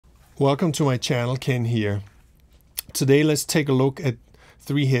Welcome to my channel, Ken here. Today let's take a look at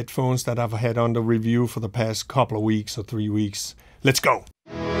 3 headphones that I've had under review for the past couple of weeks or 3 weeks. Let's go!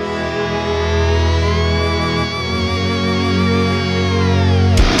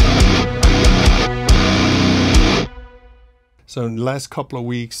 So in the last couple of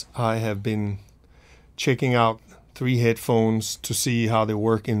weeks I have been checking out 3 headphones to see how they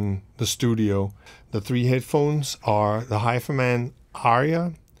work in the studio. The 3 headphones are the HIFIman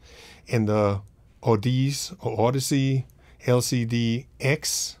Arya and the Audeze LCD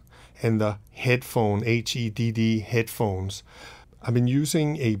X and the headphone HEDD headphones. I've been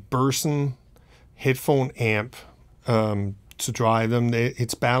using a Burson headphone amp to drive them.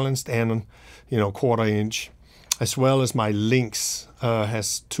 It's balanced and 1/4 inch, as well as my Lynx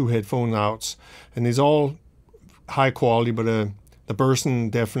has 2 headphone outs, and it's all high quality, but the Burson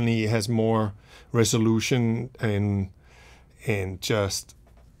definitely has more resolution and just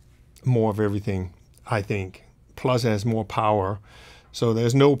more of everything, I think. Plus it has more power, so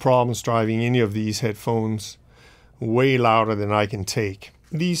there's no problems driving any of these headphones way louder than I can take.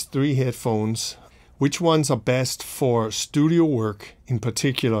 These 3 headphones, which ones are best for studio work in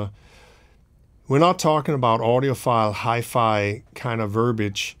particular? We're not talking about audiophile hi-fi kind of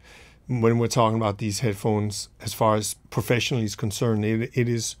verbiage when we're talking about these headphones as far as professionally is concerned. It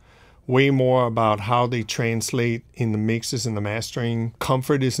is way more about how they translate in the mixes and the mastering.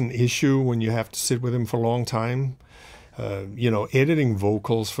 Comfort is an issue when you have to sit with them for a long time. Editing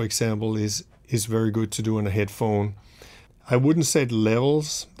vocals, for example, is very good to do in a headphone. I wouldn't set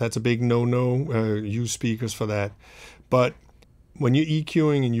levels. That's a big no-no. Use speakers for that. But when you're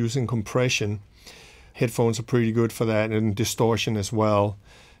EQing and using compression, headphones are pretty good for that, and distortion as well.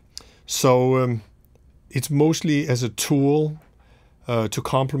 So it's mostly as a tool to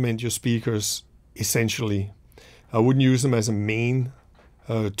complement your speakers, essentially. I wouldn't use them as a main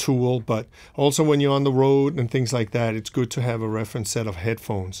tool, but also when you're on the road and things like that, it's good to have a reference set of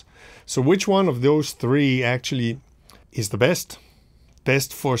headphones. So which one of those 3 actually is the best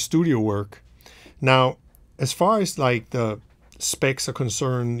for studio work? Now, as far as like the specs are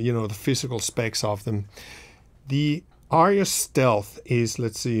concerned, the physical specs of them, the Arya Stealth is,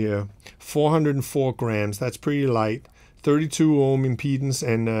 let's see here, 404 grams. That's pretty light. 32 ohm impedance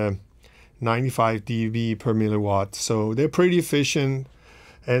and 95 dB per milliwatt. So they're pretty efficient.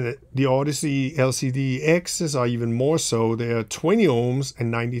 And the Audeze LCD X's are even more so. They're 20 ohms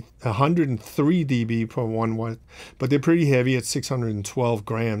and 103 dB per 1 watt. But they're pretty heavy at 612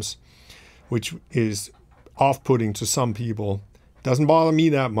 grams, which is off-putting to some people. Doesn't bother me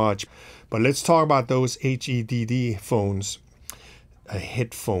that much. But let's talk about those HEDD phones,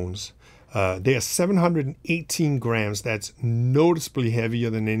 headphones. They are 718 grams. That's noticeably heavier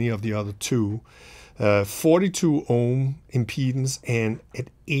than any of the other 2. 42 ohm impedance and at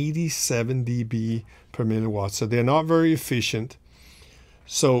 87 dB per milliwatt. So they're not very efficient.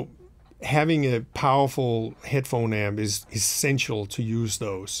 So having a powerful headphone amp is essential to use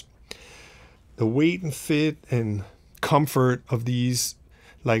those. The weight and fit and comfort of these,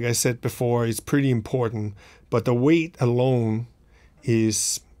 like I said before, is pretty important. But the weight alone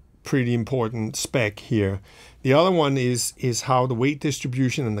is pretty important spec here. The other one is how the weight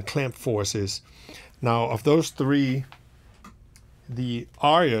distribution and the clamp force is. Now, of those 3, the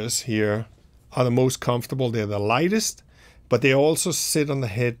Aryas here are the most comfortable. They're the lightest, but they also sit on the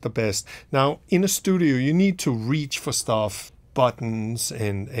head the best. Now, in a studio, you need to reach for stuff, buttons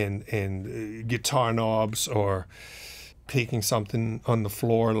and guitar knobs, or picking something on the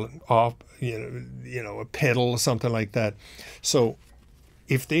floor off, a pedal or something like that. So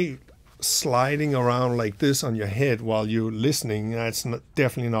if they sliding around like this on your head while you're listening, that's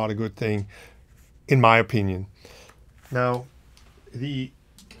definitely not a good thing, in my opinion. Now, the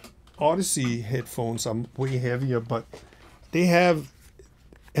Audeze headphones are way heavier, but they have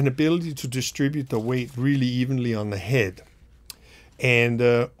an ability to distribute the weight really evenly on the head. And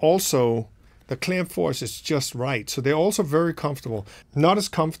also, the clamp force is just right. So they're also very comfortable. Not as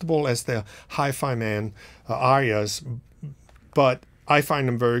comfortable as the HIFIman Aryas, but I find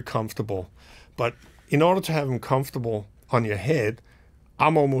them very comfortable. But in order to have them comfortable on your head,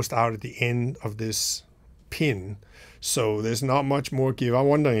 I'm almost out at the end of this pin. So there's not much more give. I'm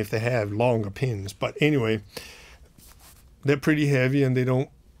wondering if they have longer pins. But anyway, they're pretty heavy and they don't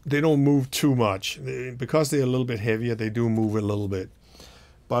move too much. Because they're a little bit heavier, they do move a little bit.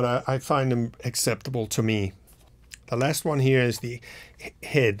 But I find them acceptable to me. The last one here is the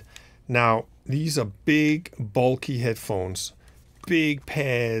HEDD. Now, these are big, bulky headphones. Big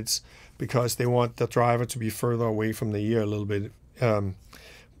pads, because they want the driver to be further away from the ear a little bit.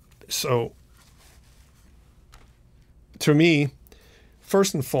 So, to me,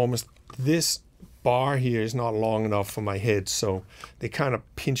 first and foremost, this bar here is not long enough for my head, so it kind of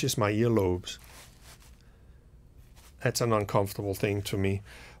pinches my earlobes. That's an uncomfortable thing to me.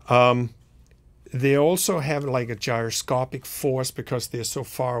 They also have like a gyroscopic force because they're so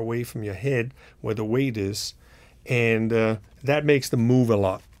far away from your head where the weight is, and that makes them move a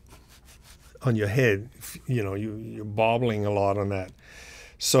lot on your head. You know, you're bobbling a lot on that.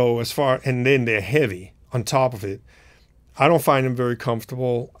 So and then they're heavy on top of it. I don't find them very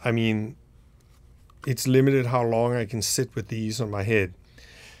comfortable. I mean, it's limited how long I can sit with these on my head.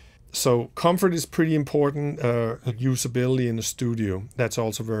 So comfort is pretty important. Usability in the studio, that's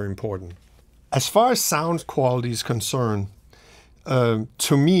also very important. As far as sound quality is concerned,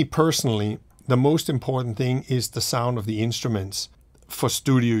 to me personally, the most important thing is the sound of the instruments for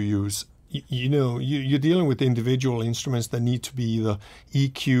studio use. You know, you're dealing with individual instruments that need to be either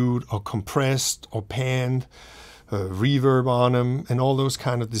EQ'd or compressed or panned, reverb on them, and all those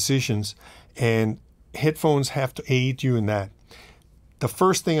kind of decisions. And headphones have to aid you in that. The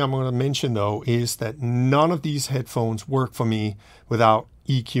first thing I'm going to mention, though, is that none of these headphones work for me without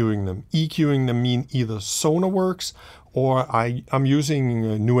EQing them. EQing them mean either Sonarworks or I'm using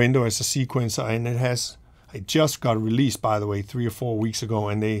Nuendo as a sequencer, and I just got released, by the way, 3 or 4 weeks ago,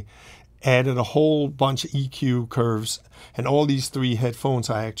 and they added a whole bunch of EQ curves, and all these 3 headphones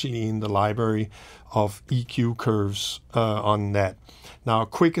are actually in the library of EQ curves on that. Now, a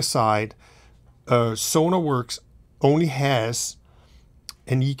quick aside, Sonarworks only has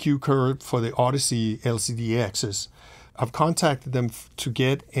an EQ curve for the Audeze LCD X's. I've contacted them to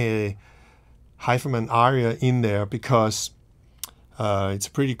get a HIFIman Arya in there because it's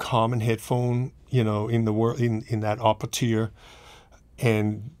a pretty common headphone, you know, in the world, in that upper tier,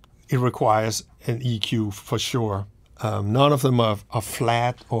 and it requires an EQ for sure. None of them are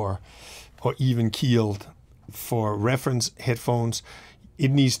flat or even keeled. For reference headphones,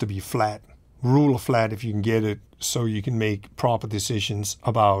 it needs to be flat. Rule of flat if you can get it, so you can make proper decisions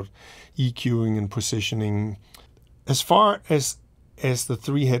about EQing and positioning. As far as the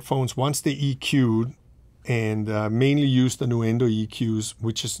 3 headphones, once they EQ'd, and mainly use the Nuendo EQs,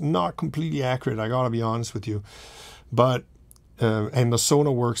 which is not completely accurate, I gotta be honest with you, but and the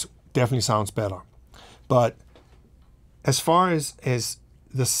Sonarworks definitely sounds better. But as far as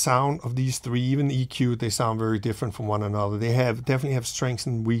the sound of these 3, even EQ'd, they sound very different from one another. They definitely have strengths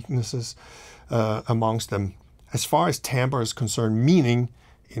and weaknesses amongst them. As far as timbre is concerned, meaning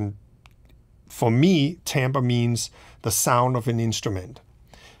for me, timbre means the sound of an instrument.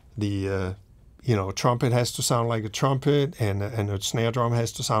 The trumpet has to sound like a trumpet, and a snare drum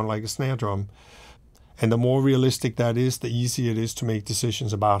has to sound like a snare drum. And the more realistic that is, the easier it is to make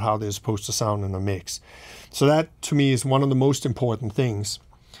decisions about how they're supposed to sound in a mix. So that, to me, is one of the most important things.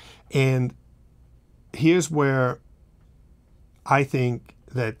 And here's where I think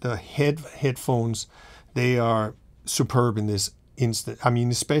that the headphones, they are superb in this instant. I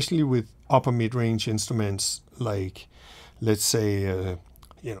mean, especially with upper mid-range instruments like, let's say,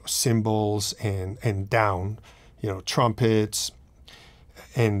 cymbals and down, trumpets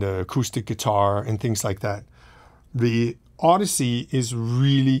and acoustic guitar and things like that. The Audeze is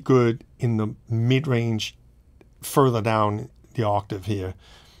really good in the mid-range, further down the octave here.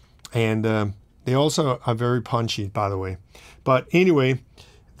 And they also are very punchy, by the way. But anyway,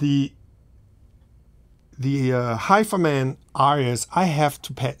 the HIFIman Aryas, I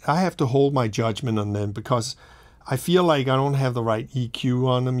have to hold my judgment on them because I feel like I don't have the right EQ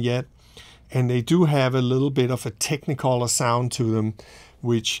on them yet, and they do have a little bit of a Technicolor sound to them,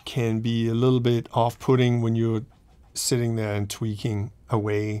 which can be a little bit off-putting when you're sitting there and tweaking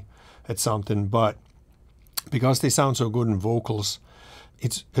away at something. But because they sound so good in vocals,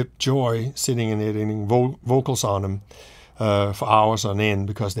 it's a joy sitting and editing vocals on them for hours on end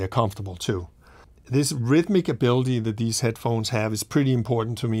because they're comfortable too. This rhythmic ability that these headphones have is pretty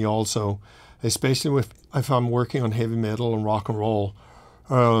important to me also, especially if I'm working on heavy metal and rock and roll.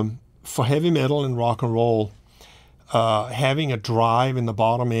 For heavy metal and rock and roll, having a drive in the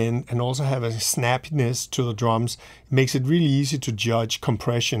bottom end and also have a snappiness to the drums makes it really easy to judge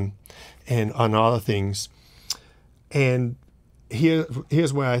compression and on other things. And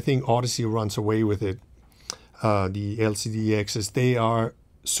here's where I think Audeze runs away with it. The LCD X's, they are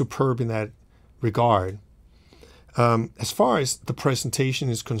superb in that regard. As far as the presentation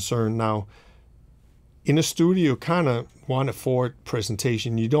is concerned, now in a studio, kind of want a forward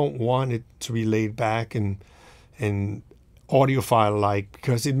presentation. You don't want it to be laid back and audiophile-like,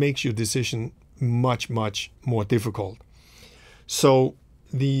 because it makes your decision much more difficult. So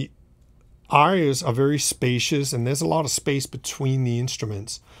the Aryas are very spacious, and there's a lot of space between the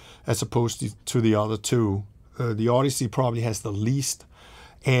instruments as opposed to the other two. The Audeze probably has the least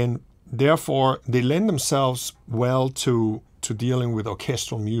And therefore, they lend themselves well to dealing with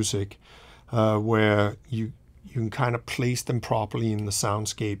orchestral music, where you can kind of place them properly in the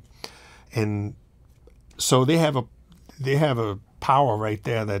soundscape. And so they have a power right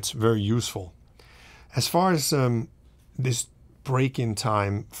there that's very useful. As far as this break-in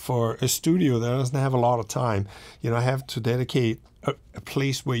time for a studio that doesn't have a lot of time, I have to dedicate a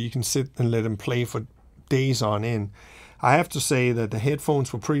place where you can sit and let them play for days on end. I have to say that the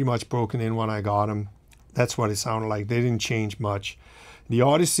headphones were pretty much broken in when I got them. That's what it sounded like. They didn't change much. The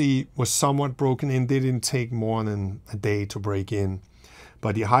Audeze was somewhat broken in. They didn't take more than a day to break in.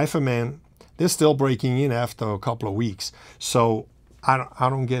 But the HIFIman, they're still breaking in after a couple of weeks. So I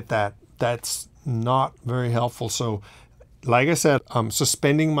don't get that. That's not very helpful. So like I said, I'm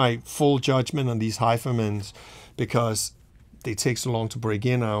suspending my full judgment on these HIFImans because they take so long to break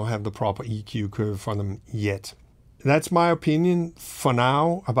in. I don't have the proper EQ curve for them yet. That's my opinion for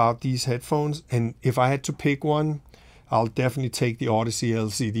now about these headphones. And if I had to pick one, I'll definitely take the Audeze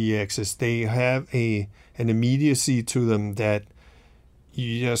LCD X's. They have an immediacy to them that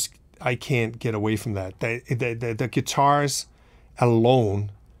I can't get away from that. The guitars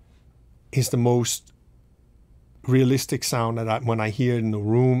alone is the most realistic sound that when I hear it in the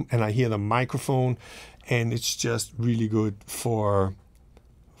room, and I hear the microphone, and it's just really good for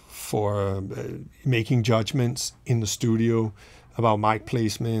making judgments in the studio about mic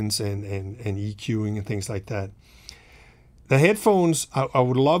placements and EQing and things like that. The headphones, I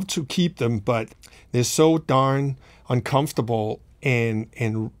would love to keep them, but they're so darn uncomfortable and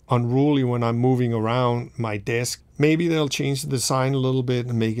unruly when I'm moving around my desk. Maybe they'll change the design a little bit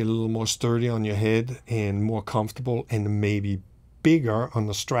and make it a little more sturdy on your head and more comfortable and maybe bigger on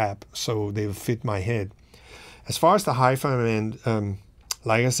the strap so they'll fit my head. As far as the HIFIman,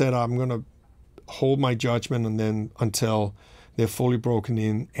 like I said, I'm going to hold my judgment and then until they're fully broken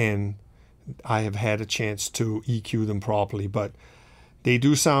in and I have had a chance to EQ them properly. But they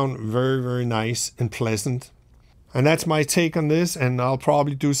do sound very, very nice and pleasant. And that's my take on this, and I'll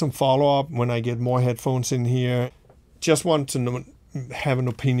probably do some follow-up when I get more headphones in here. Just want to have an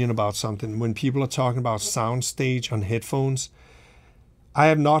opinion about something. When people are talking about soundstage on headphones, I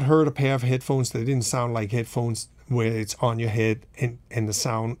have not heard a pair of headphones that didn't sound like headphones where it's on your head and the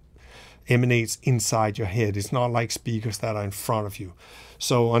sound emanates inside your head. It's not like speakers that are in front of you.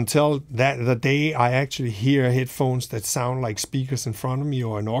 So until the day I actually hear headphones that sound like speakers in front of me,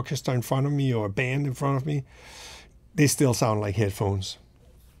 or an orchestra in front of me, or a band in front of me, they still sound like headphones.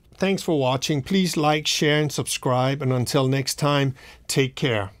 Thanks for watching. Please like, share, and subscribe. And until next time, take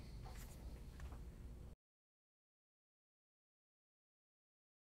care.